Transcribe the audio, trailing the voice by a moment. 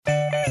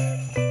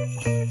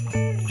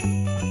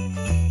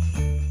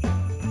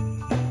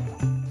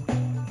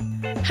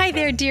Hi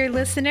there, dear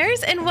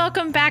listeners, and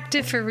welcome back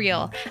to For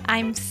Real.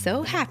 I'm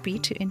so happy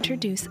to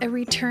introduce a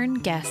return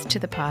guest to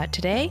the pod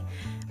today,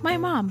 my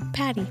mom,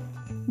 Patti.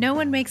 No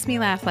one makes me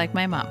laugh like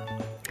my mom.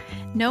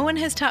 No one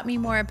has taught me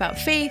more about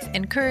faith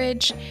and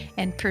courage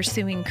and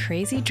pursuing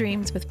crazy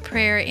dreams with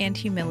prayer and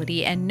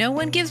humility, and no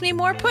one gives me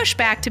more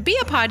pushback to be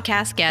a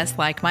podcast guest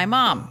like my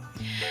mom.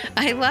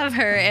 I love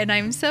her, and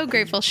I'm so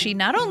grateful she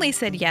not only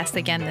said yes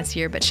again this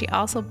year, but she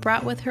also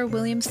brought with her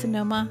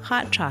Williams-Sonoma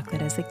hot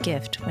chocolate as a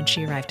gift when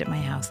she arrived at my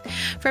house.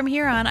 From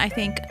here on, I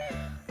think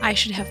I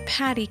should have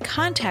Patti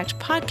contact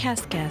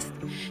podcast guests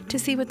to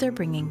see what they're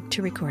bringing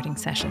to recording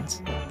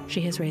sessions. She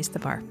has raised the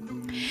bar.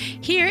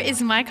 Here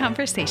is my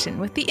conversation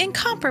with the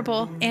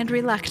incomparable and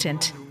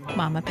reluctant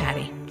Mama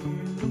Patti.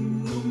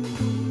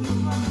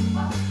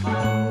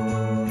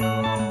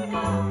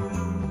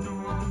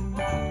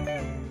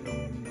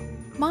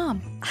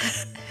 Mom,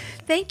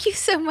 thank you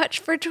so much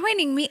for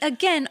joining me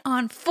again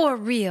on For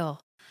Real.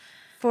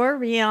 For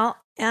real.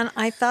 And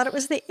I thought it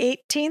was the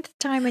 18th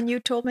time, and you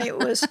told me it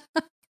was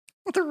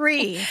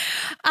 3.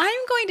 I'm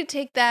going to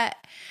take that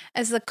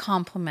as a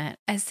compliment,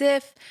 as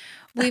if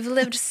we've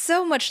lived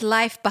so much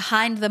life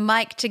behind the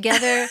mic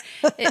together,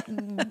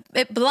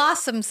 it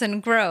blossoms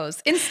and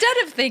grows. Instead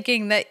of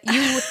thinking that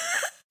you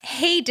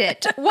hate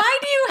it. Why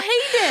do you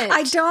hate it?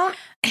 I don't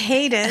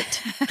hate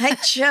it. I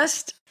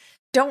just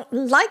don't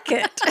like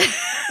it.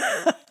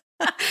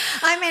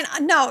 I mean,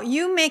 no,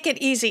 you make it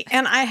easy.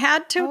 And I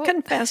had to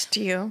confess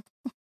to you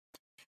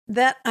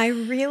that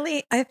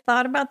I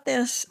thought about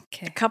this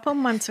a couple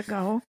months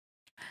ago.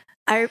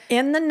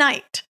 In the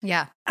night,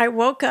 I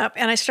woke up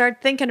and I started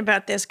thinking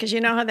about this because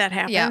you know how that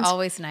happens. Yeah,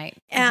 always night.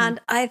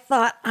 And I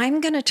thought, I'm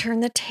going to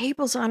turn the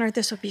tables on her.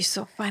 This will be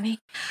so funny.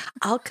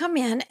 I'll come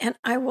in and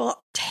I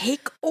will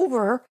take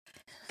over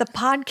the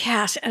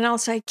podcast and I'll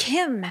say,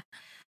 Kim,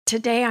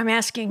 today I'm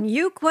asking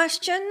you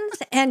questions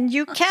and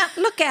you can't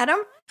look at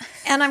them.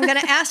 And I'm going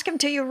to ask them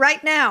to you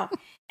right now.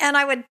 And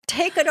I would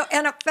take it,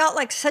 and it felt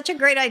like such a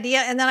great idea.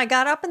 And then I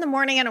got up in the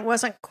morning, and it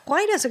wasn't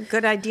quite as a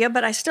good idea,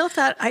 but I still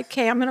thought,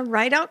 okay, I'm going to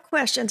write out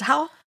questions.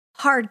 How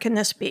hard can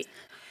this be?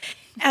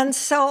 And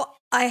so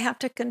I have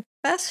to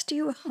confess to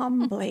you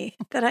humbly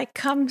that I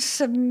come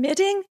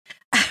submitting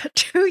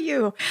to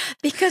you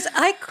because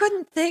I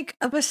couldn't think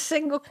of a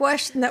single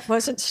question that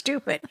wasn't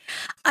stupid.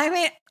 I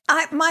mean,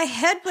 my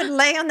head would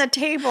lay on the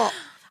table.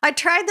 I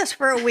tried this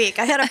for a week.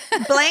 I had a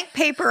blank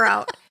paper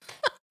out,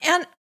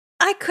 and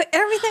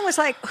everything was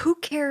like, who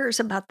cares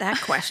about that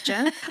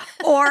question?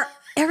 Or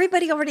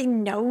everybody already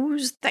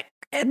knows that,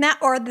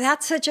 or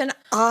that's such an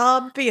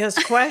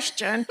obvious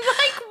question.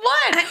 Like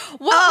what?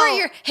 What were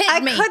your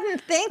hit me? I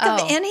couldn't think of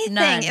anything.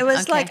 None. It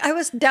was like, I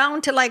was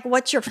down to like,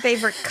 what's your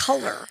favorite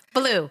color?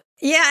 Blue.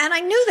 Yeah, and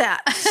I knew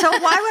that. So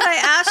why would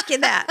I ask you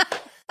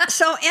that?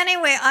 So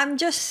anyway, I'm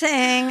just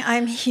saying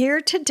I'm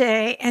here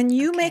today, and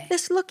you make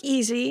this look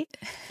easy.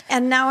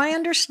 And now I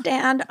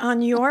understand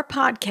on your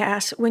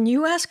podcast, when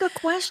you ask a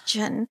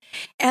question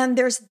and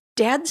there's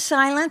dead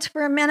silence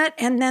for a minute,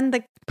 and then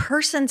the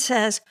person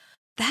says,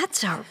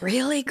 that's a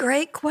really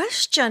great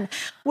question,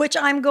 which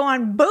I'm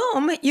going,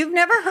 boom, you've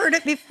never heard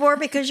it before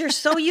because you're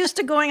so used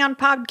to going on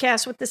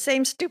podcasts with the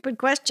same stupid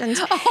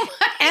questions.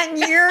 And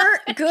you're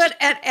good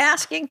at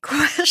asking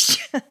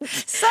questions.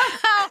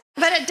 Somehow.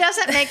 But it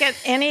doesn't make it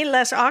any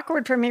less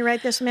awkward for me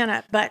right this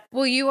minute. But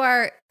well, you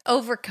are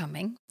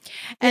overcoming.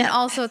 And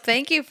also,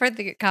 thank you for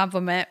the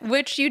compliment,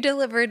 which you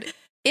delivered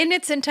in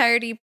its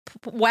entirety,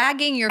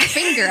 wagging your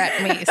finger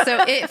at me.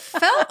 So it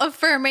felt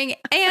affirming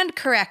and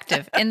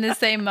corrective in the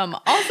same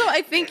moment. Also,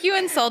 I think you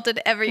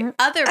insulted every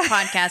other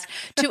podcast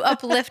to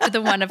uplift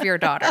the one of your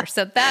daughter.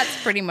 So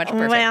that's pretty much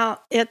perfect.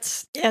 Well,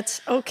 it's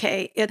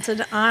okay. It's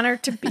an honor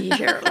to be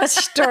here.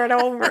 Let's start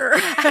over.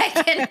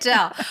 I can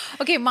tell.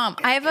 Okay, Mom,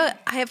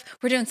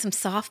 we're doing some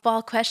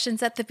softball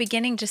questions at the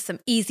beginning, just some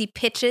easy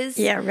pitches.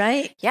 Yeah,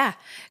 right? Yeah.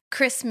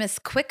 Christmas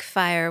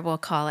quickfire, we'll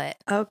call it.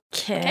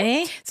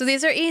 Okay. So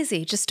these are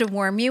easy, just to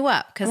warm you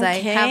up, because I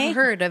have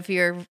heard of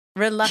your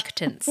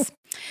reluctance.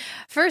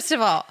 First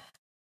of all,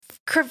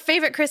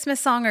 favorite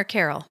Christmas song or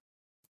carol?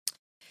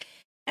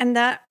 And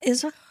that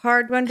is a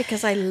hard one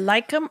because I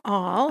like them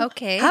all.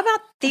 Okay. How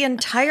about The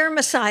Entire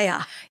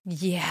Messiah?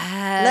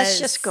 Yes. Let's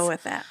just go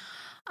with that.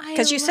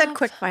 Because you said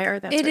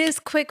quickfire. It is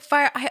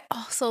quickfire. I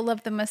also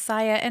love the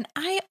Messiah. And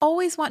I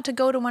always want to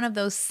go to one of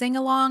those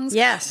sing-alongs.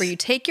 Yes. Where you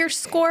take your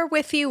score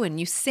with you and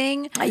you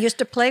sing. I used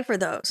to play for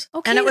those.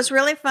 Okay. And it was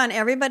really fun.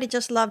 Everybody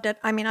just loved it.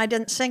 I mean, I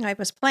didn't sing. I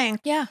was playing.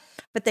 Yeah.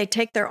 But they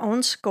take their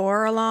own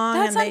score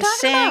along and they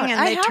sing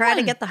and they try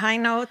to get the high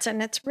notes.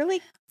 And it's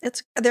really...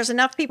 there's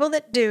enough people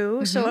that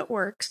do, so it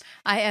works.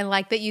 I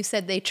like that you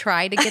said they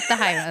try to get the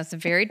high notes. That's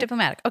very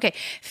diplomatic. Okay.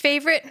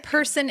 Favorite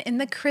person in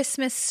the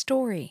Christmas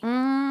story?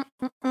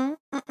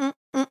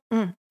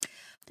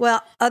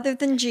 Well, other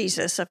than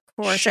Jesus, of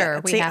course. Sure,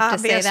 that's we the have to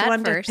say obvious that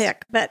one first. to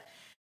pick. But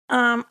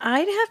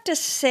I'd have to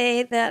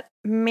say that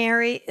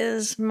Mary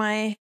is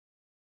my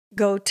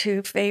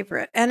go-to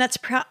favorite. And it's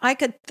I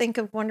could think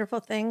of wonderful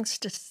things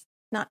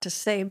not to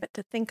say, but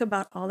to think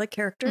about all the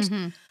characters.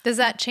 Does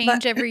that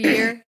change every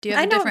year? Do you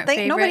have I a don't different think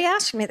favorite? nobody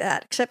asked me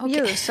that except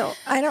you, so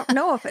I don't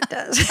know if it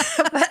does.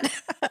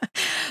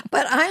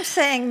 but I'm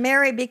saying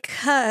Mary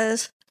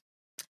because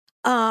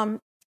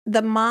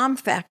the mom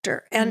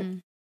factor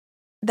and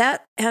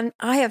and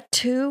I have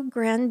 2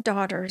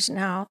 granddaughters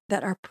now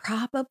that are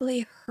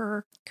probably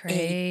her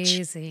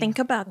Crazy. age. Think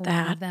about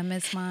that. One of them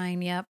is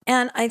mine. Yep.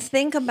 And I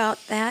think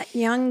about that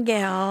young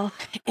gal,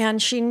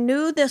 and she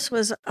knew this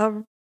was,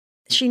 of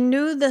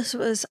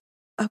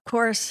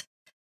course,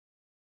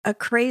 a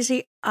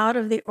crazy, out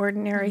of the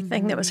ordinary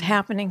thing that was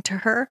happening to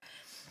her.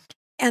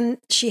 And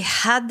she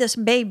had this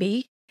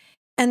baby,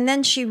 and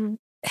then she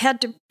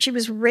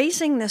was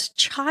raising this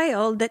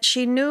child that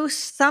she knew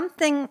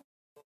something.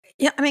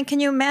 Yeah, I mean, can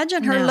you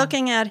imagine her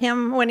looking at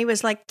him when he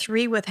was like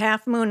 3 with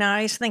half moon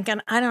eyes, thinking,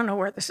 I don't know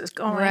where this is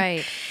going.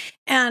 Right.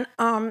 And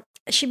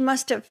she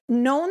must have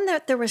known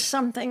that there was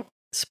something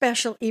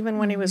special even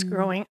when he was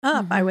growing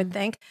up, I would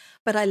think.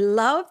 But I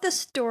love the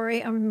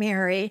story of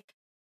Mary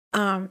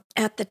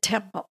at the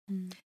temple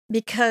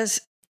because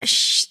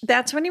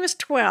that's when he was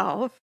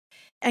 12.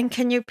 And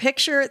can you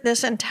picture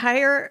this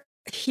entire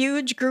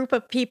huge group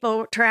of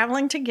people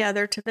traveling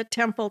together to the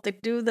temple to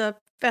do the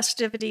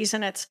festivities,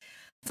 and it's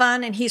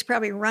fun, and he's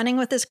probably running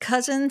with his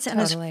cousins and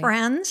his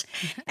friends.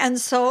 And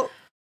so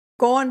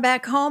going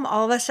back home,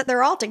 all of a sudden,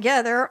 they're all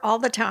together all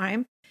the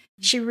time.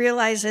 She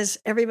realizes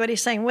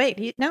everybody's saying, wait,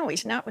 he's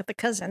not with the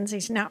cousins.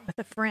 He's not with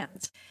the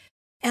friends.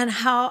 And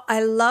how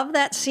I love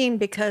that scene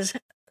because,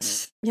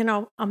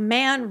 a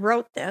man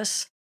wrote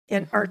this,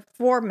 or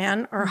 4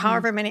 men, or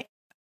however many.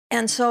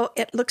 And so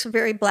it looks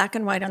very black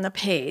and white on the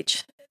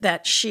page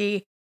that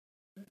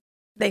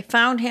they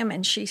found him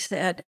and she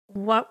said,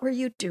 what were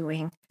you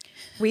doing?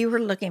 We were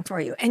looking for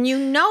you. And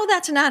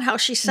that's not how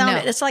she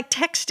sounded. No. It's like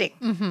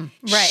texting.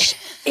 Right.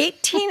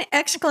 18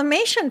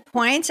 exclamation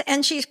points.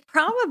 And she's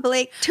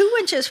probably 2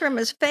 inches from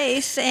his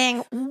face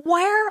saying,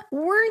 where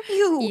were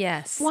you?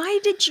 Yes. Why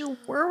did you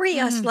worry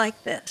us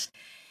like this?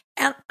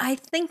 And I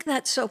think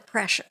that's so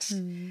precious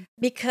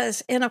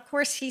because, and of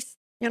course, he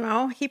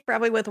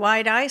probably with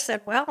wide eyes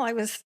said, well, I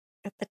was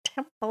at the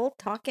temple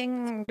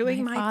talking,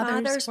 doing my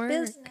father's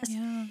business.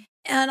 Yeah.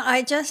 And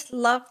I just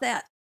love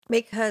that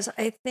because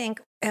I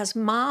think as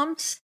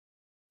moms,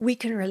 we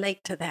can relate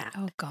to that.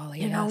 Oh, golly,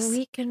 yes.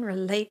 We can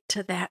relate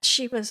to that.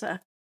 She was a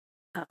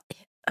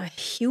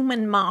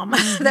human mom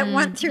that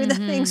went through the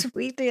things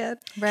we did.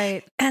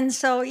 Right. And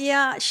so,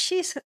 yeah,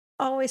 she's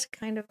always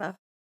kind of a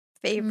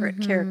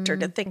favorite character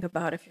to think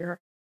about if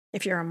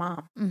you're a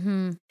mom.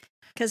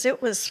 Because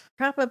it was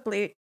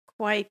probably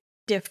quite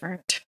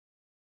different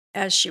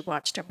as she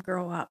watched him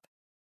grow up.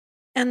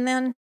 And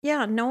then,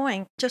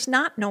 just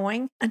not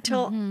knowing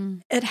until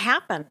it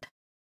happened,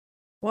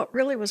 what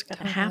really was going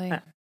to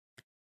happen.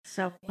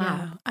 So, wow.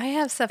 Yeah. I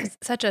have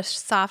such a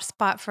soft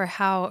spot for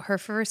how her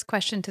first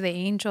question to the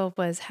angel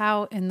was,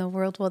 how in the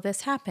world will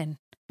this happen?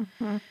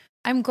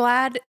 I'm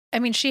glad. I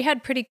mean, she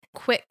had pretty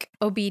quick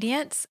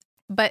obedience,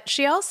 but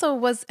she also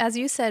was, as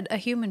you said, a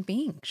human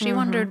being. She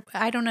wondered,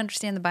 I don't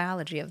understand the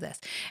biology of this.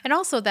 And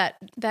also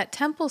that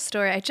temple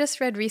story, I just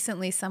read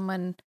recently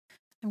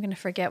I'm going to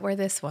forget where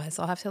this was.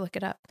 I'll have to look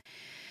it up.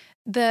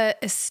 The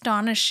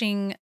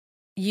astonishing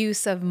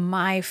use of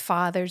my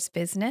father's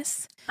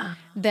business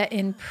that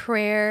in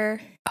prayer,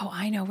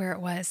 I know where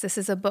it was. This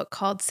is a book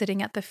called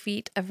Sitting at the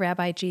Feet of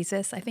Rabbi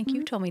Jesus. I think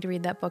you told me to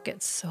read that book.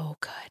 It's so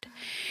good.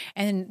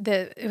 And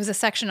it was a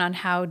section on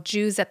how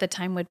Jews at the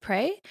time would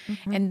pray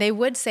and they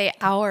would say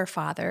our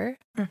Father.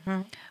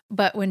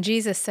 But when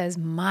Jesus says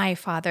my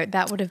Father,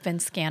 that would have been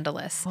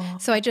scandalous.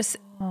 So I just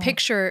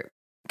picture,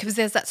 because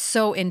that's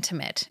so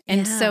intimate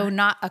and so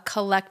not a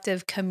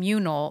collective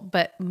communal,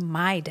 but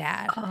my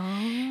dad.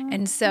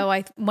 And so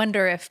I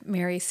wonder if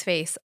Mary's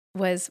face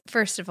was,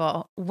 first of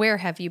all, where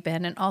have you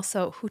been? And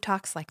also, who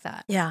talks like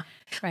that? Yeah.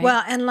 Right?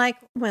 Well, and like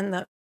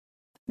when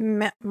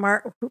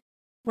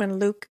when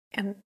Luke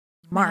and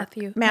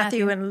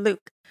Matthew and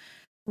Luke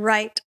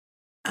write,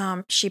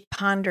 she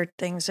pondered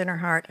things in her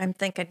heart. I'm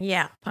thinking,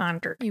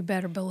 pondered. You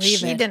better believe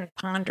she it. Didn't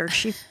ponder.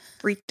 She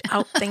freaked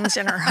out things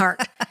in her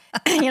heart.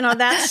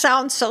 That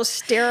sounds so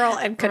sterile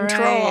and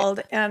controlled.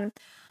 Right. And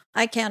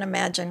I can't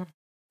imagine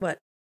what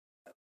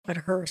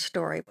her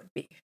story would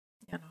be,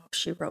 if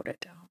she wrote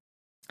it down.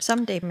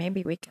 Someday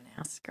maybe we can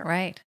ask her.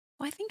 Right.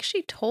 Well, I think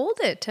she told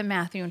it to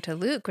Matthew and to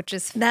Luke, which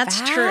is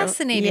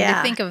fascinating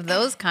to think of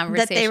those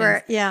conversations. That they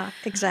were,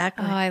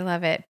 exactly. Oh, I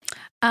love it.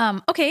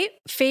 Okay,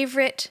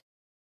 favorite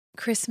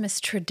Christmas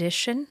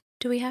tradition.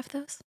 Do we have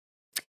those?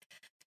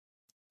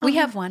 We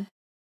have one.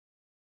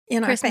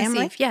 In Christmas our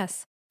family? Eve,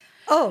 yes.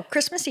 Oh,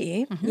 Christmas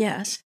Eve,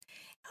 yes.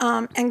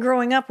 And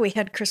growing up, we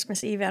had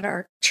Christmas Eve at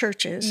our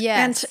churches.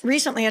 Yes. And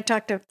recently I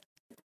talked to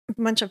a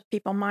bunch of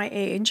people my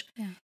age,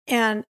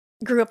 and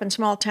grew up in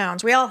small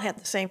towns. We all had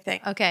the same thing.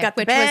 Okay. Got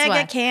the Which was bag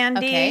what? of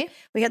candy. Okay.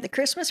 We had the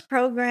Christmas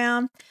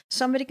program.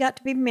 Somebody got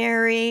to be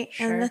Mary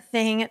Sure. and the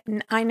thing.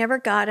 And I never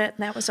got it.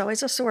 And that was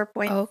always a sore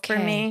point for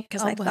Okay. me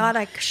because Oh, I well. thought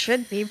I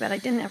should be, but I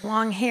didn't have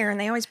long hair. And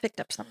they always picked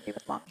up somebody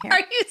with long hair. Are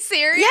you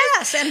serious?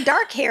 Yes, and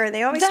dark hair.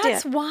 They always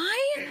That's did.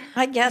 why?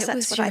 I guess It that's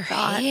was what your I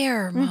thought.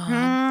 hair,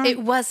 Mom. It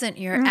wasn't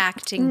your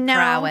acting No,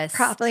 prowess.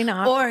 probably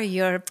not. Or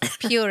your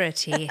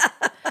purity.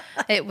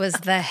 It was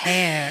the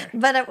hair.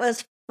 But it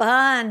was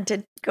fun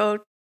to go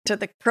to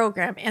the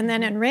program. And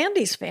then in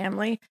Randy's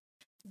family,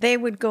 they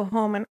would go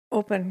home and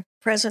open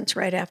presents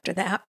right after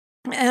that.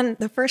 And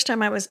the first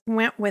time I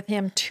went with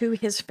him to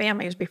his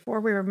family, it was before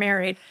we were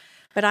married,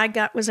 but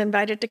I was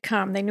invited to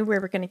come. They knew we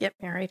were going to get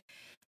married.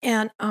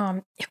 And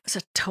it was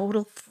a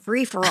total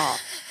free-for-all,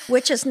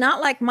 which is not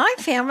like my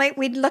family.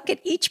 We'd look at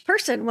each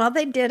person while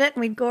they did it,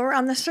 and we'd go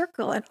around the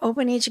circle and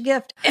open each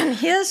gift. And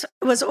his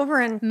was over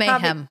in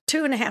Mayhem.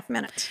 probably 2.5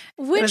 minutes.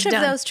 Which of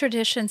those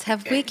traditions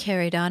have we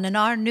carried on in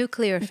our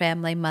nuclear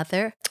family,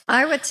 Mother?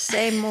 I would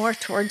say more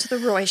towards the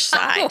Royce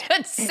side. I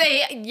would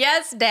say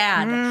yes,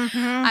 Dad.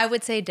 Mhm. I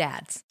would say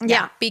Dad's.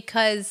 Yeah.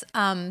 Because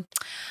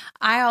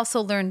I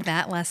also learned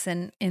that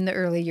lesson in the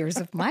early years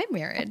of my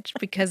marriage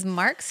because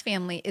Mark's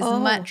family is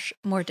much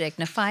more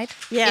dignified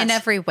Yes. in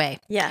every way.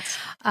 Yes.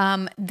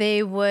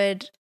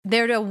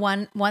 They're to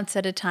once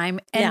at a time,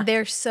 and Yeah.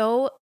 they're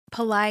so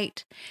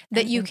polite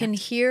that you can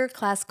hear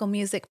classical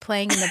music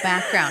playing in the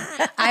background.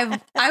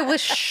 I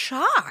was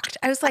shocked.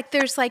 I was like,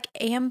 there's like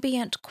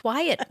ambient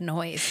quiet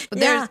noise.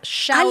 There's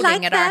shouting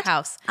like at that. our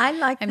house. I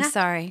like I'm that.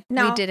 sorry.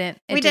 No, we didn't.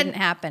 It we didn't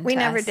didn't. happen. We to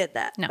never us. did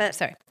that. No, but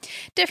sorry.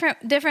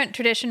 Different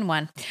tradition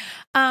one.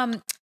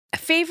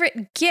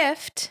 Favorite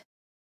gift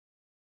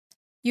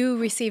you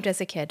received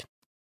as a kid?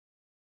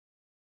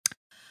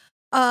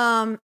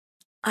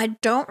 I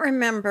don't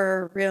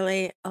remember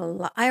really a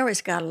lot. I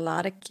always got a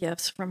lot of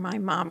gifts from my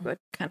mom. Would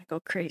kind of go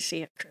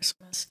crazy at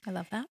Christmas. I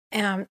love that.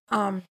 And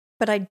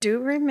but I do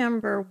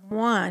remember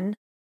one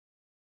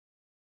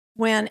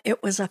when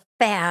it was a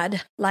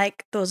fad,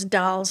 like those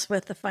dolls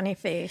with the funny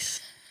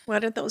face.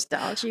 What are those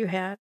dolls you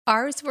had?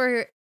 Ours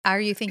were. Are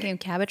you thinking of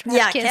Cabbage Patch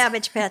Yeah, Kids?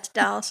 Cabbage Patch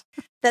dolls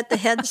that the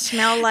heads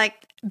smell like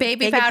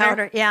Baby baking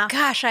powder. Yeah.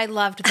 Gosh, I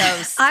loved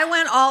those. I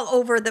went all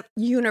over the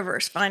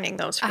universe finding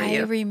those for I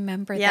you.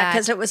 remember Yeah, that.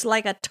 because it was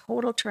like a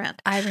total trend.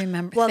 I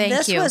remember. Well, Thank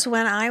this you. was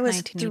when I was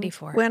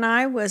 1984. when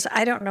I was,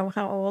 I don't know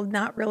how old,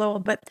 not real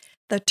old, but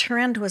the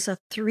trend was a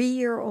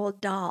 3-year-old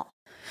doll.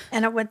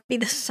 And it would be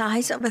the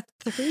size of a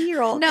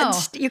 3-year-old. No.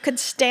 And you could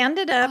stand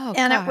it up Oh,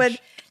 and gosh. it would,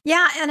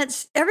 yeah,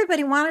 and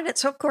everybody wanted it.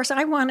 So, of course,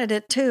 I wanted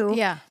it too.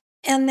 Yeah.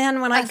 And then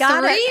when I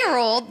got it,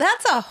 3-year-old.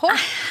 That's a whole.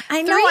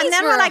 I know. And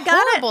then when I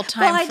got it,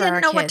 time well, I for didn't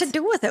our know what to kids.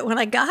 do with it when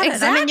I got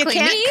it. I mean, you Exactly,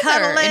 can't me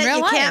cuddle either, in it. real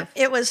You can't. life.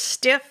 It was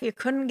stiff. You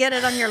couldn't get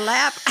it on your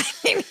lap. I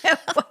mean,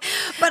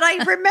 but I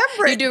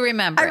remember it. You do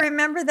remember. I it.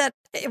 remember that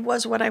it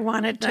was what I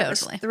wanted. And I was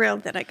Totally.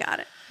 thrilled that I got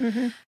it.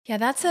 Mm-hmm. Yeah,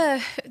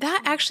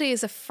 that actually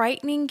is a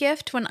frightening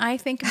gift when I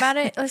think about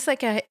it.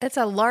 It's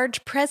a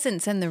large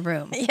presence in the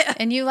room. Yeah.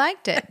 And you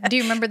liked it. Do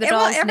you remember the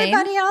Well, doll's name?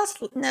 everybody else,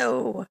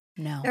 no.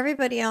 No.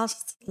 Everybody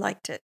else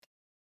liked it,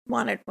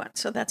 wanted one.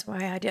 So that's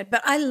why I did.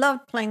 But I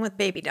loved playing with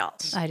baby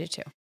dolls. I did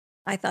too.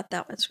 I thought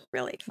that was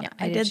really fun. Yeah,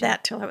 I I did did too.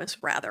 that till I was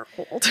rather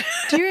old.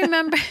 Do you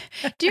remember?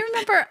 Did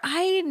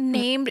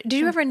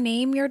you ever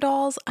name your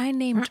dolls? I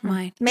named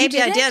mine. You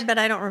Maybe I didn't? did, but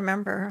I don't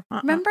remember.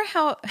 Remember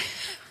how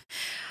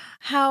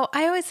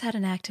I always had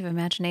an active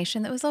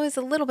imagination that was always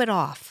a little bit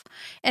off,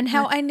 and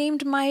how I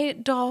named my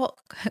doll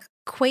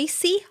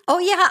Quasi? Oh,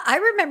 yeah, I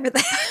remember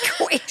that.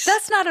 Quasi.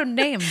 That's not a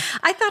name.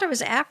 I thought it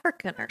was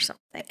African or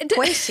something.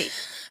 Quasi.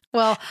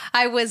 Well,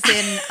 I was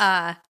in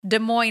Des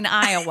Moines,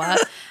 Iowa.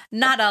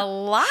 Not a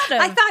lot of.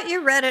 I thought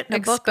you read it in a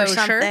book or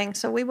exposure. something,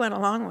 so we went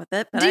along with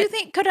it. But Do you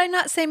think? Could I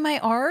not say my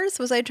R's?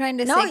 Was I trying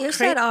to say? No, you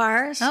said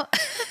ours. Oh.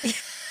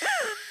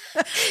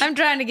 I'm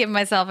trying to give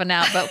myself an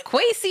out, but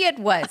Quasi it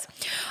was.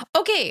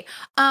 Okay,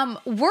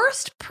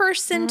 worst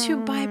person to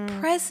buy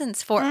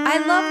presents for. I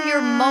love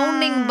your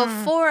moaning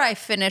before I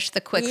finish the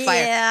quick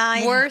fire.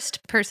 Yeah, Worst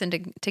person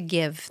to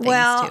give things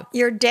Well, to.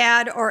 your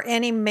dad or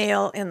any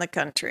male in the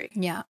country.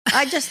 Yeah.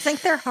 I just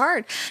think they're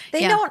hard.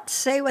 They Yeah. don't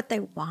say what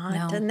they want,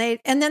 No.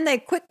 and then they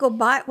quick go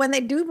buy. When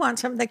they do want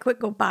something, they quick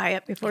go buy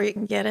it before you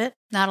can get it.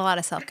 Not a lot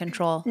of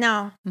self-control.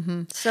 No,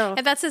 so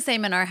And that's the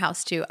same in our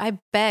house too.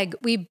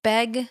 We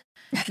beg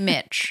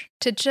Mitch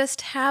to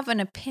just have an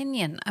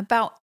opinion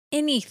about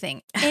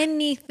anything.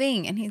 And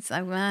he's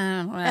like,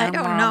 I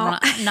don't know.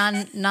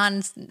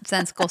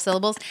 Nonsensical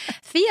syllables.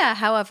 Thea,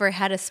 however,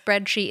 had a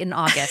spreadsheet in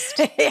August.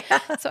 yeah.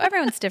 So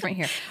everyone's different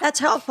here. That's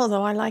helpful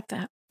though. I like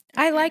that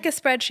I like a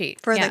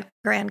spreadsheet. for Yeah. the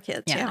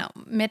grandkids. Yeah, Yeah.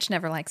 no. Mitch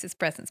never likes his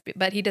presents,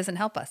 but he doesn't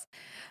help us.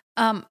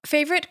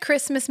 Favorite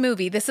Christmas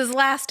movie? This is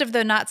last of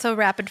the not so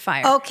rapid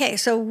fire. Okay,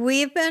 so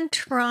we've been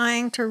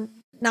trying to.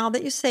 Now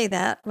that you say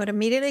that, what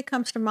immediately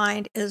comes to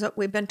mind is that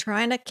we've been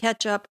trying to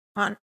catch up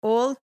on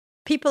old.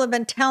 People have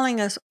been telling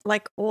us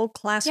like old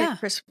classic Yeah,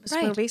 Christmas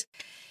right. movies,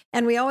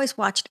 And we always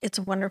watched It's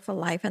a Wonderful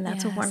Life, and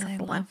that's a Yes,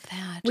 wonderful I one. love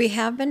that. We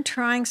have been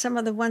trying some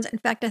of the ones. In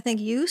fact, I think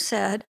you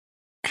said,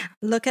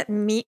 look at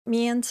Me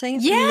in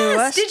St. Yes.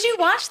 Louis. Did you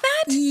watch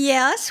that?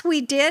 Yes,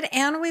 we did.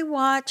 And we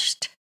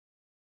watched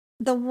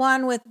the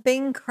one with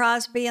Bing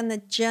Crosby and the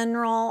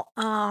General.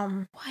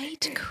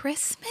 White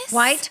Christmas?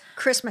 White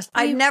Christmas.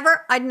 I'd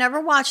never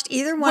watched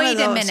either one of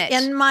Wait a those minute.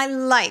 in my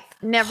life.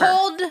 Never.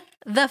 Hold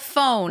the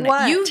phone.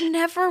 What? You've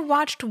never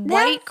watched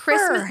White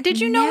Christmas?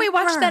 Did you know we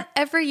watch that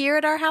every year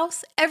at our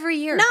house? Every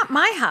year. Not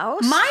my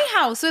house. My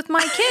house with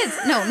my kids.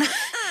 No,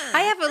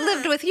 I haven't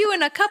lived with you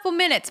in a couple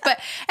minutes, but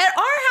at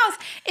our house,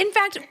 in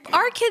fact,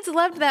 our kids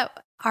loved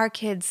that. Our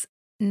kids,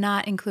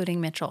 not including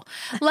Mitchell,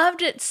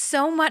 loved it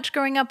so much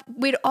growing up.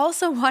 We'd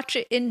also watch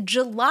it in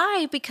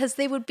July because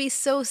they would be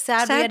so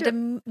sad. We had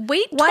to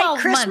wait 12 White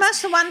months.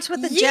 Christmas, the ones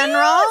with the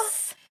General.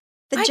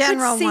 The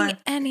General I could sing one.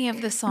 any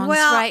of the songs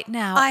right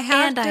now. I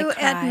have and to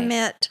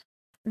admit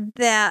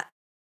that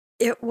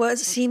it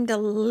seemed a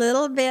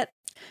little bit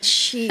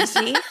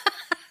cheesy.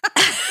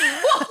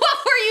 What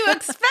were you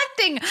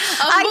expecting?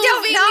 A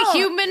moving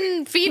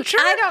human feature?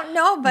 I don't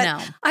know, but No.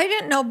 I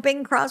didn't know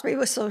Bing Crosby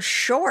was so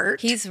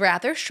short. He's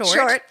rather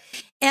short.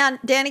 And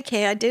Danny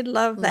Kaye, I did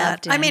love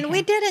that. Danny I mean, Kaye.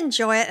 we did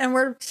enjoy it, and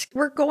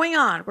we're going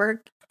on. We're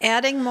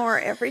adding more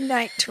every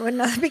night to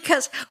another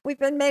because we've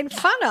been made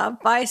fun of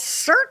by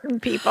certain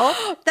people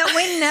that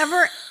we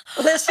never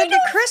listen to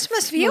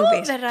Christmas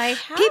movies. That I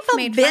have People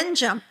made binge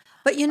them,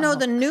 but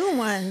the new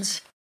ones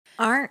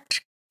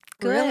aren't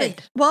really.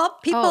 Good. Well,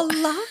 people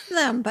love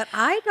them, but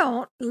I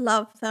don't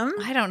love them.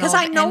 I don't know because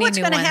I of know any what's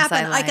new going to ones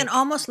happen. I I can like.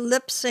 almost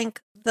lip sync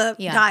the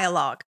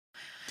dialogue.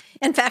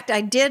 In fact,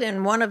 I did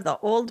in one of the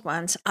old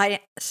ones.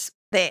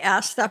 They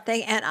asked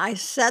something, and I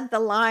said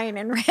the line,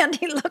 and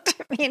Randy looked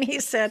at me and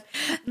he said,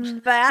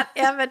 "That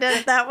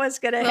evident that was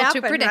going to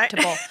happen." Too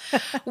predictable.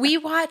 Right? We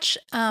watch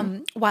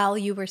While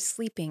You Were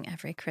Sleeping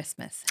every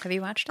Christmas. Have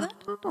you watched that?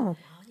 Oh,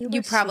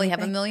 You probably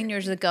have. A million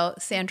years ago,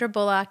 Sandra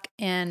Bullock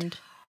and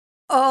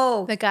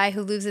the guy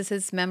who loses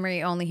his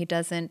memory, only he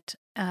doesn't.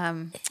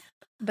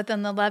 But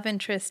then the love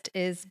interest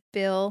is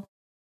Bill.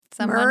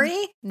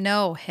 Murray?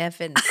 No,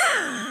 heavens.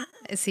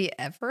 Is he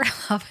ever a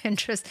love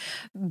interest?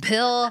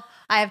 Bill,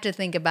 I have to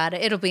think about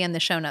it. It'll be in the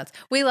show notes.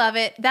 We love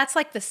it. That's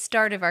like the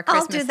start of our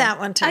Christmas. I'll do that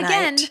one tonight.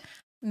 Again,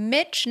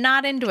 Mitch,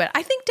 not into it.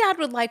 I think Dad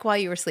would like While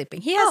You Were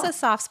Sleeping. He has a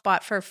soft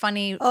spot for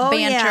funny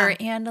banter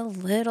and a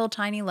little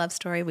tiny love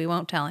story we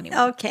won't tell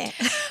anyone. Okay.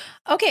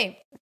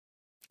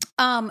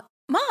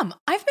 Mom,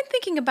 I've been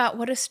thinking about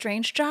what a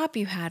strange job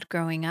you had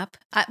growing up,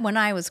 when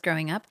I was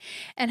growing up,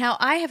 and how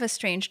I have a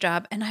strange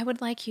job, and I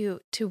would like you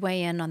to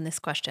weigh in on this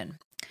question.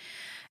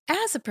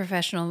 As a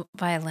professional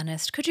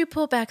violinist, could you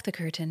pull back the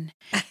curtain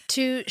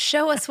to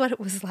show us what it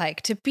was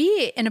like to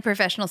be in a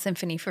professional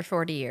symphony for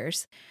 40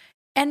 years?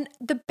 And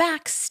the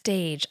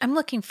backstage, I'm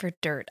looking for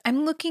dirt.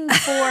 I'm looking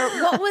for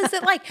what was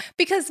it like?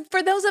 Because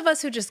for those of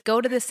us who just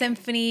go to the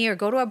symphony or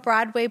go to a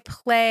Broadway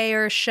play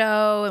or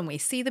show and we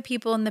see the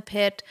people in the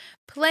pit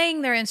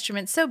playing their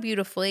instruments so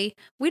beautifully,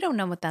 we don't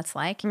know what that's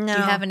like. No. Do you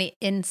have any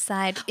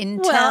inside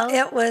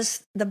intel? Well,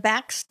 the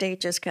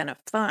backstage is kind of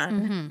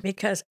fun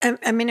because,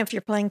 I mean, if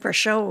you're playing for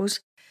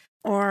shows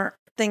or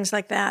things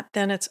like that,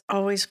 then it's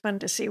always fun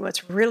to see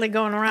what's really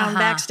going around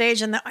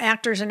backstage and the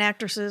actors and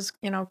actresses,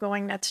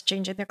 going nuts,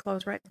 changing their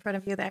clothes right in front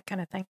of you, that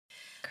kind of thing.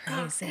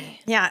 Crazy.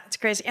 Yeah, it's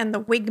crazy. And the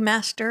wig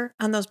master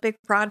on those big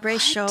Broadway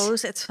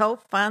shows, it's so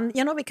fun,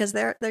 because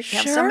they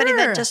have somebody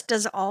that just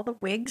does all the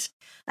wigs.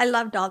 I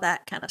loved all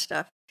that kind of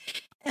stuff.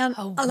 And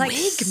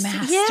wig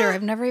master.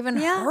 I've never even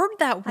heard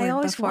that word I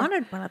always before.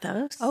 wanted one of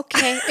those.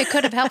 Okay. It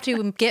could have helped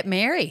you get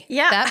married.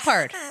 Yeah. That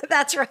part.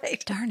 That's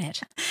right. Darn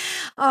it.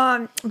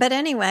 But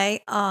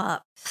anyway,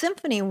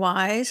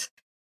 symphony-wise,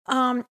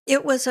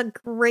 it was a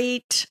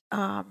great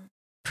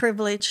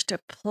privilege to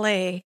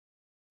play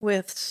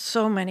with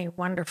so many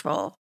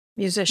wonderful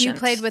musicians. You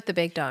played with the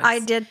big dogs. I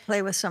did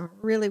play with some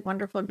really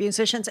wonderful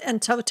musicians.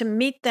 And so to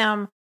meet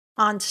them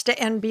on stage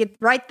and be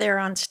right there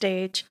on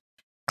stage,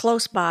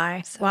 close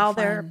by, while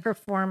they're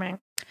performing.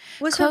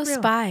 Was close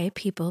by,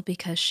 people,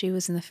 because she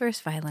was in the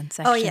first violin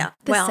section. Oh, yeah.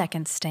 The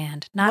second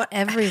stand. Not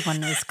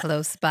everyone was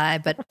close by,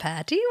 but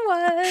Patti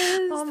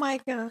was. Oh, my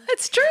God.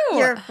 It's true.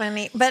 You're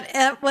funny. But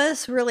it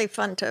was really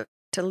fun to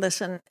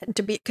listen,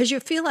 because you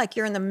feel like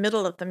you're in the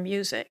middle of the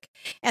music.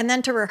 And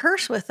then to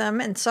rehearse with them,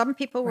 and some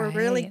people were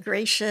really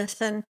gracious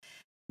and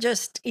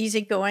just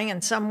easygoing,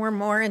 and some were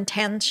more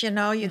intense,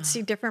 You'd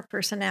see different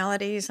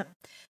personalities, and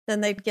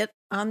then they'd get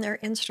on their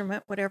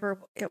instrument, whatever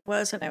it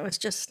was, and it was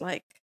just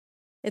like,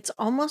 it's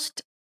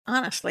almost,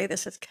 honestly,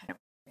 this is kind of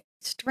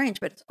strange,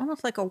 but it's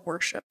almost like a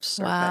worship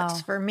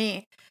service for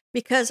me,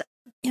 because,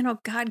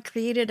 God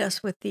created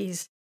us with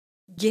these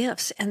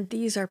gifts, and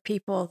these are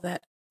people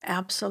that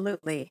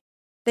absolutely,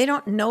 they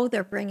don't know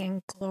they're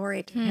bringing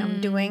glory to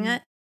Him doing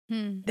it.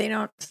 They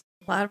don't,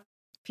 a lot of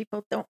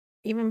people don't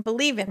even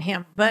believe in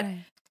Him, but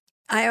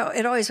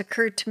it always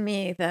occurred to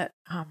me that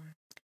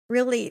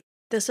really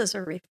this is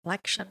a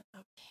reflection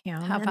of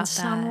Him in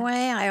some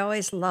way. I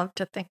always love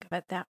to think of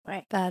it that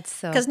way. That's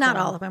so because not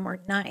all of them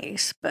were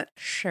nice, but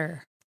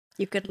sure.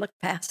 you could look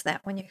past that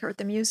when you heard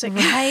the music.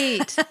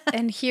 Right.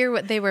 And hear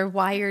what they were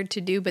wired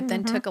to do, but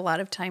then Mhm. took a lot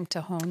of time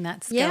to hone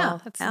that skill. Yeah,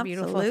 That's a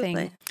beautiful thing.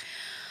 absolutely.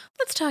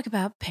 Let's talk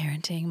about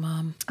parenting,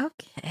 Mom.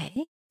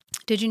 Okay.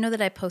 Did you know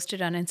that I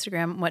posted on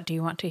Instagram, what do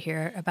you want to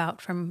hear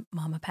about from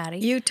Mama Patti?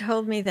 You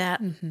told me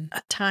that Mhm.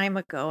 a time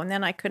ago, and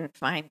then I couldn't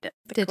find it.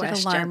 Did it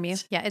alarm you?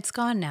 questions. Yeah, it's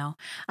gone now.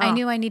 I Oh.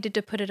 knew I needed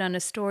to put it on a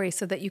story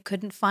so that you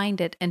couldn't find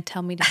it and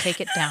tell me to take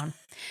it down.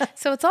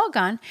 So it's all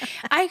gone.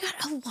 I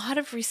got a lot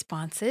of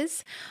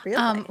responses,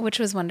 Really? which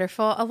was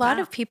wonderful. A lot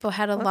Wow. of people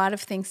had a lot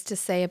of things to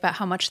say about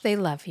how much they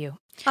love you.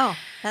 Oh,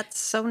 that's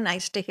so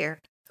nice to hear.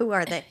 Who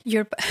are they?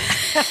 You're,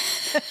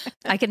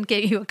 I can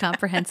give you a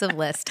comprehensive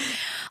list.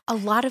 A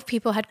lot of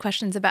people had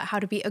questions about how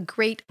to be a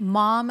great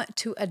mom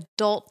to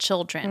adult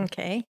children.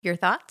 Okay. Your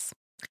thoughts?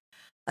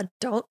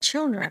 Adult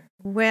children.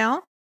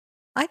 Well,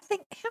 I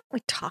think, haven't we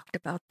talked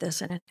about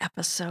this in an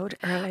episode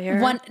earlier?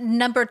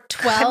 Number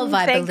 12,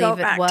 I Couldn't they go believe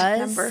it back to was.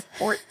 number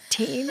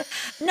 14.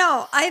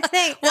 No, I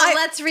think. Well,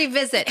 let's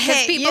revisit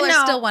because people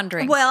are still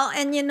wondering. Well,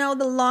 and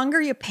the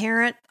longer you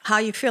parent, how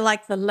you feel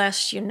like the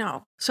less you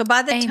know. So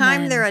by the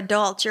time they're Amen.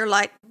 adults, you're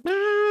like,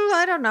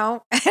 I don't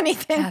know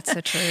anything. That's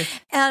the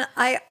truth. And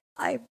I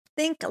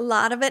think a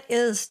lot of it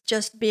is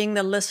just being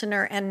the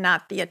listener and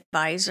not the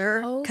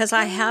advisor. Because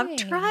I have Okay.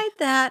 tried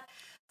that.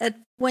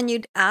 When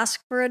you'd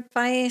ask for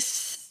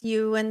advice,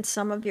 you and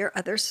some of your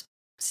other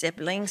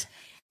siblings,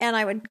 and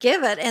I would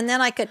give it, and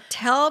then I could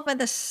tell by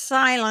the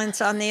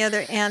silence on the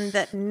other end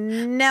that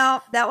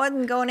no, that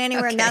wasn't going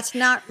anywhere, and Okay. that's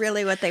not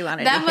really what they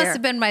wanted to That hear. must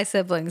have been my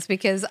siblings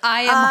because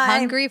I am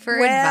hungry for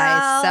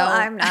advice. So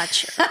I'm not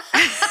sure.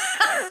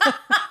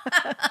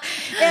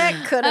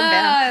 It could have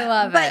been. I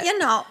love But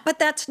it. but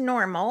that's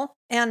normal.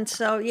 And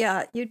so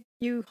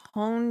you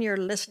hone your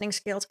listening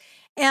skills,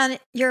 and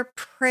your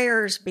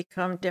prayers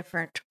become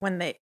different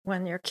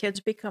when your kids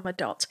become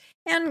adults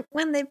and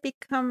when they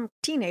become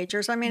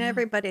teenagers. I mean, Yeah.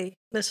 everybody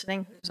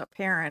listening who's a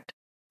parent.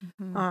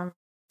 Mhm. How are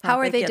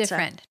probably they gets that.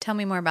 different? Tell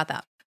me more about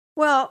that.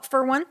 Well,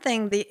 for one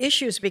thing, the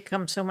issues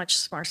become so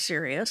much more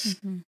serious.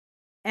 Mhm.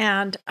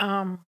 And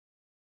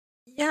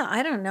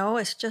I don't know.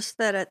 It's just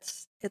that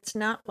it's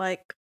not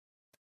like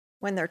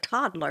when they're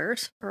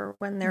toddlers or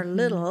when they're Mhm.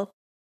 little.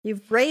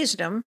 You've raised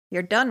them.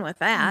 You're done with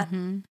that.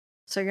 Mhm.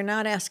 So you're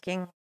not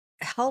asking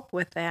help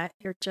with that.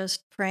 You're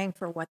just praying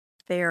for what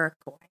they're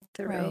going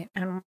through Right.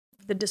 and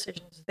the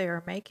decisions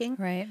they're making.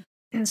 Right.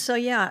 And so,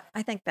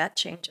 I think that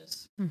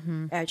changes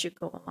Mhm. as you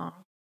go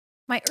along.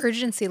 My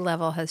urgency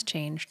level has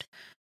changed.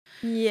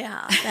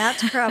 Yeah,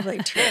 that's probably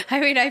true. I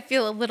mean, I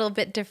feel a little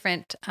bit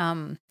different.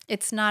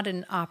 It's not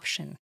an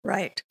option.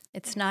 Right.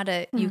 It's not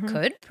a, you Mhm.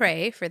 could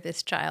pray for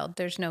this child.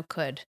 There's no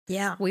could.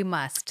 Yeah, We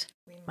must.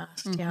 we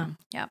must. Yeah, Mhm.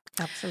 Yep.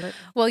 absolutely.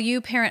 Well,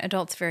 you parent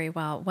adults very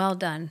well. Well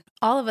done.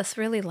 All of us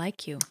really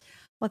like you.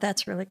 Well,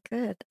 that's really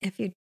good. If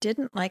you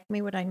didn't like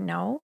me, would I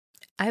know?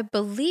 I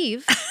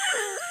believe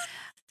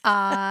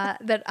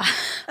that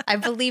I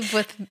believe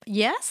with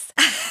yes,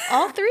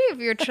 all three of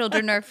your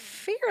children are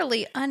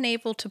fairly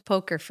unable to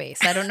poker face.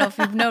 I don't know if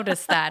you've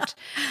noticed that.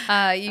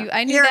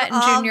 I knew You're that in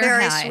all junior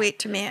very high. sweet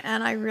to me,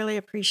 and I really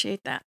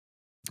appreciate that.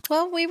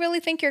 Well, we really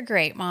think you're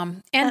great,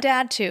 Mom. And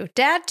Dad, too.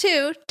 Dad,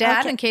 too.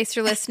 Dad, Okay. in case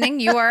you're listening,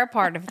 you are a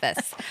part of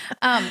this.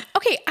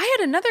 Okay, I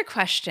had another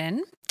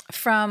question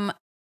from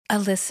a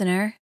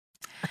listener.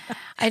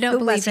 I don't Who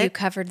believe was you it?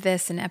 covered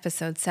this in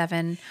episode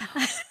 7.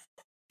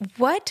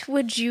 What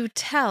would you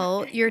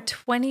tell your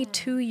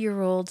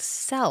 22-year-old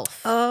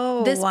self?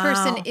 Oh, This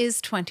person wow. is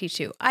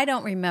 22. I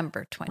don't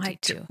remember My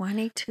 22.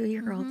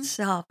 22-year-old Mhm.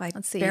 self. I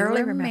Let's see.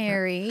 barely You were remember.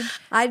 married.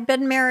 I'd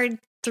been married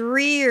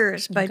 3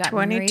 years You by got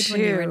married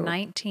when you were 22.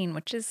 19,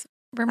 which is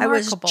I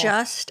was remarkable.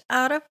 just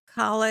out of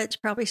college,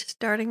 probably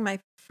starting my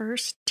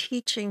first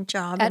teaching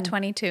job At in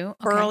 22. Okay.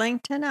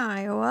 Burlington,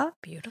 Iowa.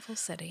 Beautiful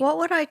city. What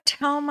would I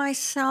tell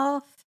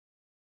myself?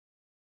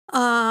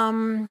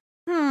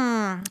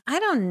 I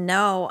don't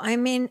know. I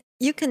mean,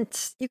 you can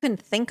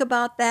think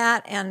about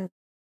that, and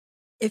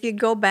if you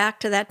go back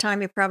to that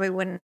time, you probably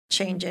wouldn't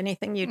change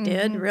anything you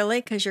did, Mhm.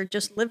 really, because you're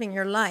just living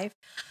your life.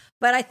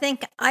 But I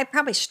think I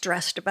probably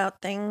stressed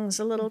about things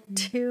a little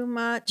Mhm. too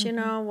much,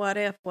 Mhm. what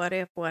if?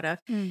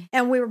 Mm.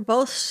 And we were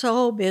both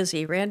so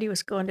busy. Randy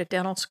was going to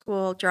dental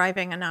school,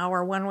 driving an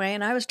hour one way,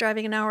 and I was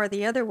driving an hour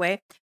the other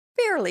way.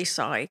 Barely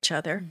saw each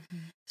other. Mhm.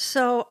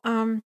 So,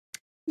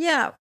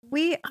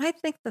 I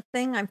think the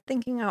thing I'm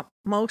thinking of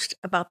most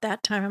about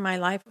that time in my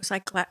life was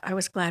I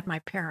was glad my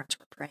parents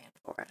were praying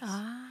for us.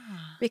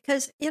 Ah.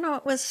 Because, it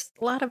was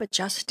a lot of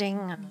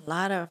adjusting and a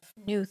lot of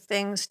new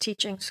things,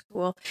 teaching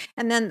school.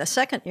 And then the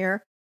second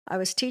year I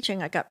was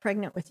teaching, I got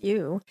pregnant with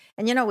you.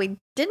 And, we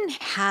didn't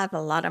have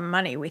a lot of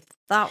money. We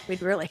thought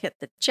we'd really hit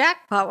the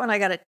jackpot when I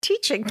got a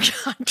teaching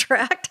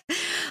contract,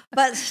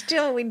 but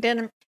still we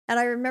didn't. And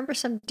I remember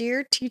some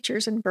dear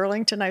teachers in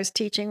Burlington I was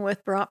teaching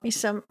with brought me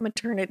some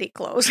maternity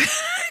clothes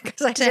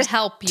To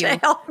help you. To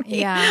help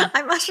me. Yeah.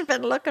 I must have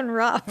been looking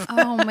rough.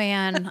 Oh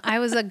man, I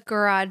was a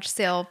garage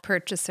sale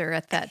purchaser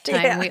at that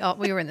time. Yeah.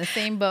 We were in the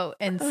same boat,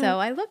 and so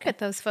I look at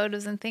those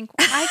photos and think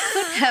I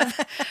could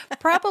have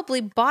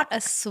probably bought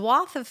a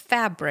swath of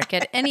fabric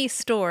at any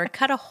store,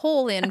 cut a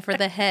hole in for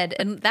the head,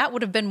 and that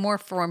would have been more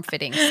form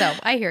fitting. So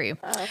I hear you.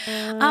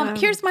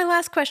 Here's my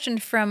last question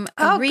from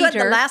a reader.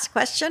 Good. The last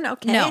question.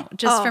 Okay. No,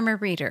 just from a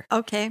reader.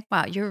 Okay.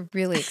 Wow, you're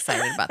really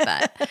excited about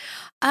that.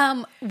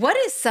 What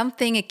is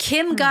something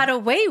Kim got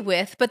away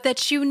with, but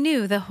that you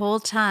knew the whole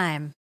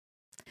time?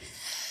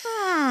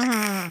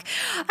 There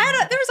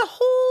was a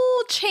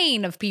whole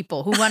chain of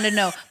people who want to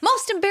know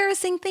most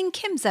embarrassing thing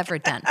Kim's ever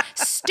done,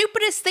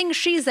 stupidest thing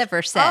she's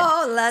ever said.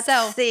 Oh, let's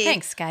see.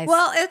 Thanks, guys.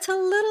 Well, it's a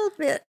little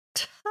bit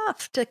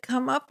tough to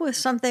come up with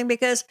something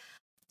because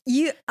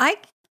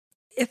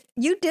if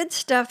you did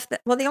stuff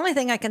that, well, the only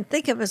thing I can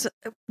think of is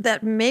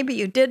that maybe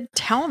you did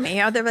tell me.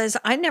 Otherwise,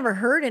 I never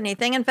heard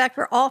anything. In fact,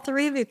 for all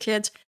three of you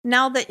kids,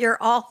 now that you're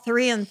all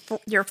three in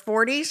your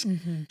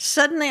 40s,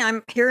 suddenly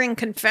I'm hearing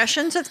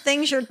confessions of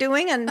things you're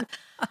doing. And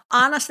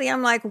honestly,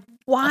 I'm like,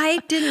 why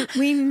didn't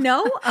we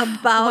know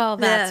about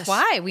this? That's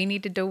why we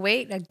needed to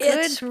wait a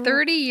good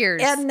 30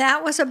 years. And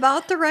that was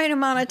about the right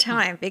amount of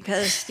time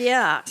because,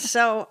 yeah.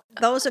 So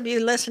those of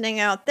you listening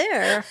out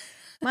there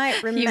might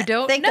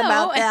think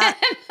about that.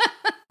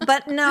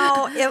 But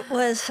no, it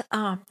was,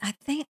 I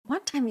think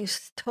one time you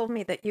told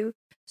me that you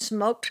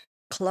smoked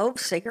clove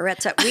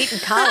cigarettes at Wheaton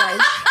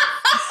College.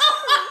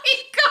 Oh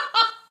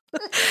my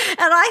God.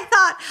 And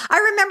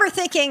I remember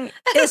thinking,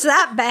 is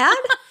that bad?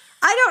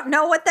 I don't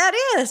know what that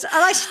is. And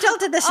I still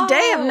to this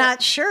day am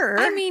not sure.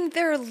 I mean,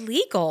 they're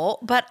legal,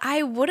 but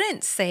I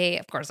wouldn't say,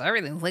 of course,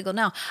 everything's legal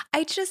now.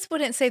 I just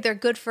wouldn't say they're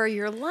good for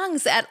your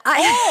lungs at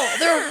all.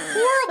 They're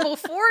horrible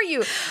for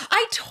you.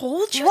 I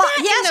told you that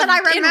yes, and I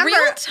remember, in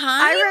real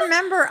time. I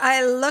remember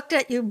I looked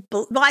at you.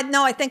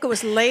 I think it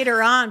was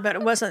later on, but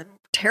it wasn't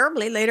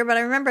terribly later. But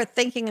I remember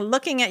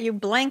looking at you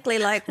blankly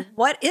like,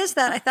 what is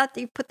that? I thought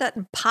you put that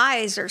in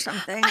pies or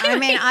something. I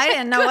mean, I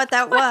didn't know what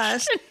that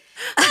was.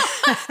 Oh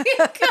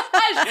my gosh,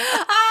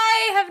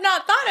 I have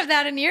not thought of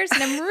that in years,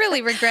 and I'm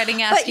really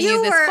regretting asking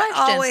you this question. But you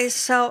were always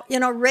so,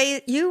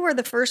 you were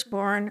the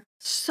firstborn,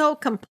 so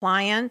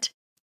compliant,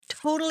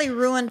 totally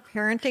ruined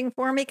parenting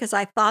for me because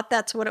I thought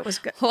that's what it was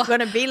going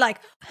to be like.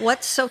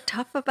 What's so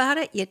tough about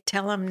it? You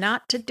tell them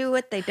not to do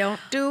it. They don't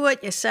do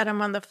it. You set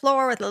them on the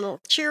floor with little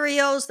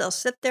Cheerios. They'll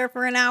sit there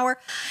for an hour.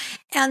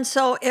 And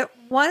so it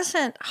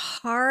wasn't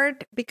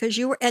hard because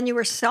you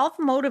were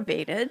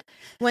self-motivated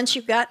once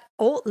you got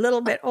a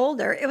little bit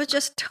older. It was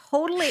just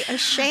totally a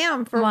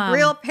sham for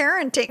real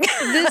parenting.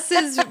 This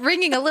is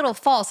ringing a little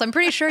false. I'm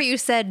pretty sure you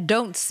said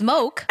don't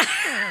smoke.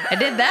 I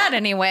did that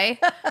anyway.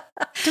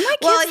 Do my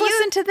kids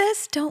listen to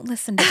this? Don't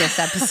listen to this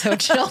episode,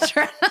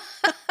 children.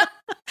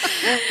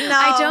 No.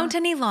 I don't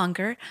any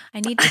longer.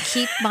 I need to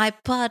keep my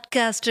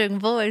podcasting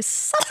voice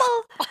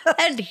supple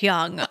and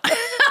young.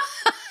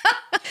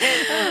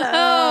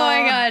 Oh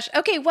my gosh.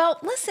 Okay, well,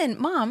 listen,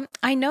 Mom,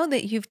 I know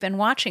that you've been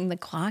watching the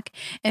clock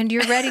and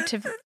you're ready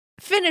to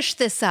finish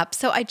this up.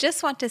 So I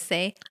just want to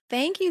say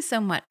thank you so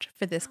much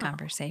for this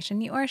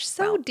conversation. You are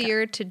so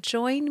dear to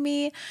join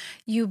me.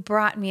 You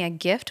brought me a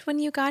gift when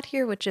you got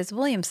here, which is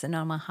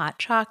Williams-Sonoma hot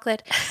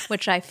chocolate,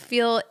 which I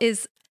feel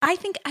is, I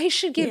think I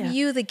should give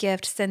you the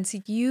gift since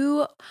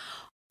you,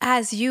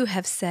 as you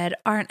have said,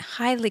 aren't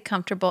highly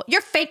comfortable.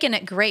 You're faking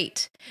it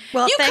great.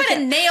 Well, you could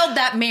have nailed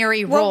that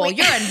Mary role.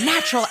 You're a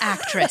natural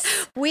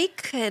actress. We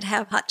could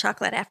have hot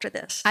chocolate after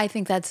this. I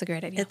think that's a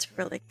great idea. It's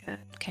really good.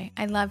 Okay.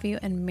 I love you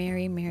and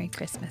Merry, Merry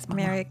Christmas,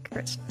 Mama. Merry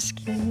Christmas,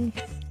 Kimmy.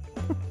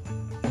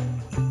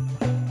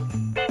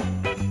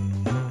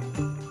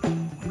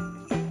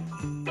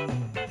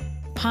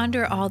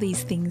 Ponder all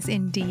these things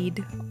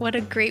indeed. What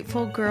a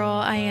grateful girl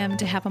I am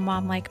to have a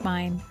mom like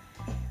mine.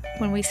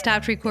 When we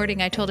stopped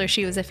recording, I told her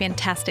she was a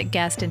fantastic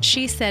guest, and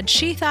she said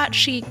she thought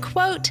she,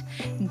 quote,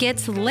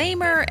 gets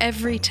lamer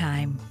every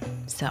time.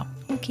 So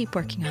we'll keep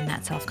working on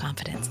that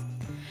self-confidence.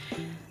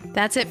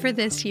 That's it for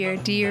this year,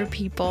 dear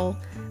people.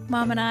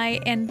 Mom and I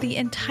and the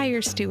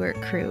entire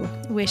Stewart crew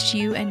wish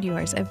you and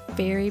yours a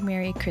very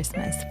Merry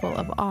Christmas full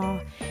of awe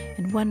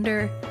and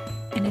wonder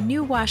and a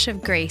new wash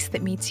of grace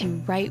that meets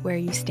you right where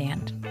you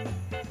stand.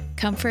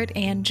 Comfort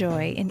and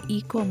joy in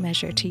equal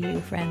measure to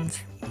you, friends.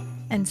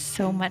 And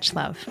so much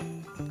love.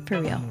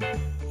 For real.